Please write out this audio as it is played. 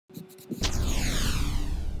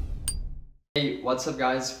Hey, what's up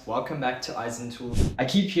guys? Welcome back to Eisen Tool. I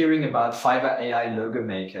keep hearing about Fiverr AI Logo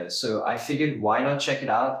Maker, so I figured why not check it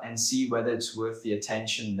out and see whether it's worth the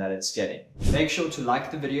attention that it's getting. Make sure to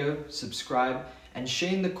like the video, subscribe, and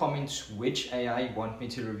share in the comments which AI you want me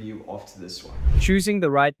to review after this one. Choosing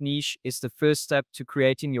the right niche is the first step to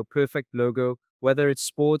creating your perfect logo, whether it's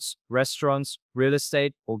sports, restaurants, real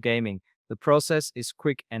estate, or gaming. The process is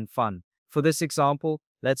quick and fun. For this example,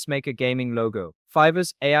 let's make a gaming logo.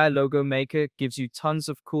 Fiverr's AI Logo Maker gives you tons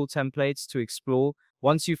of cool templates to explore.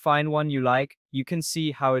 Once you find one you like, you can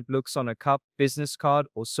see how it looks on a cup, business card,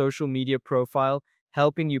 or social media profile,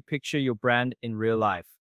 helping you picture your brand in real life.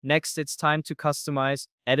 Next, it's time to customize,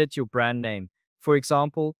 edit your brand name. For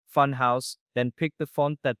example, Funhouse, then pick the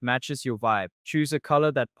font that matches your vibe. Choose a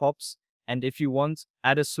color that pops, and if you want,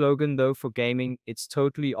 add a slogan though for gaming, it's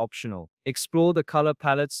totally optional. Explore the color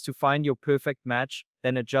palettes to find your perfect match,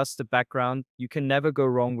 then adjust the background. You can never go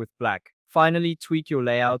wrong with black. Finally, tweak your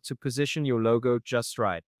layout to position your logo just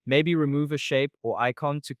right. Maybe remove a shape or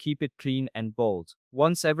icon to keep it clean and bold.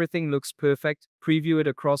 Once everything looks perfect, preview it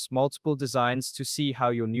across multiple designs to see how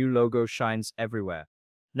your new logo shines everywhere.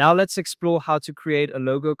 Now let's explore how to create a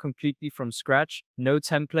logo completely from scratch. No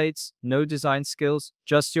templates, no design skills,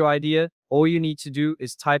 just your idea. All you need to do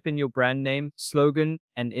is type in your brand name, slogan,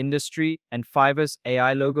 and industry, and Fiverr's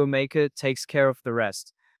AI Logo Maker takes care of the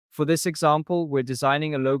rest. For this example, we're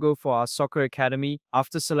designing a logo for our soccer academy.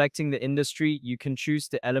 After selecting the industry, you can choose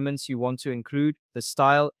the elements you want to include, the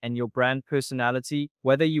style, and your brand personality,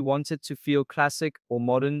 whether you want it to feel classic or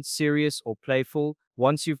modern, serious or playful.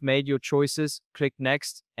 Once you've made your choices, click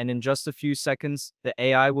Next, and in just a few seconds, the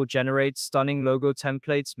AI will generate stunning logo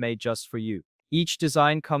templates made just for you. Each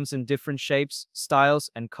design comes in different shapes, styles,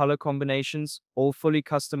 and color combinations, all fully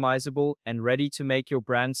customizable and ready to make your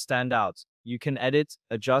brand stand out. You can edit,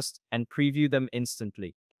 adjust, and preview them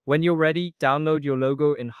instantly. When you're ready, download your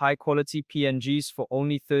logo in high-quality PNGs for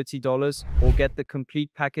only $30 or get the complete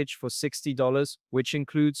package for $60, which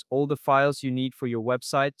includes all the files you need for your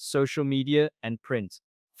website, social media, and print.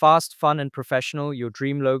 Fast, fun, and professional, your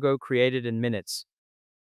dream logo created in minutes.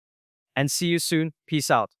 And see you soon. Peace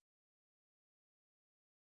out.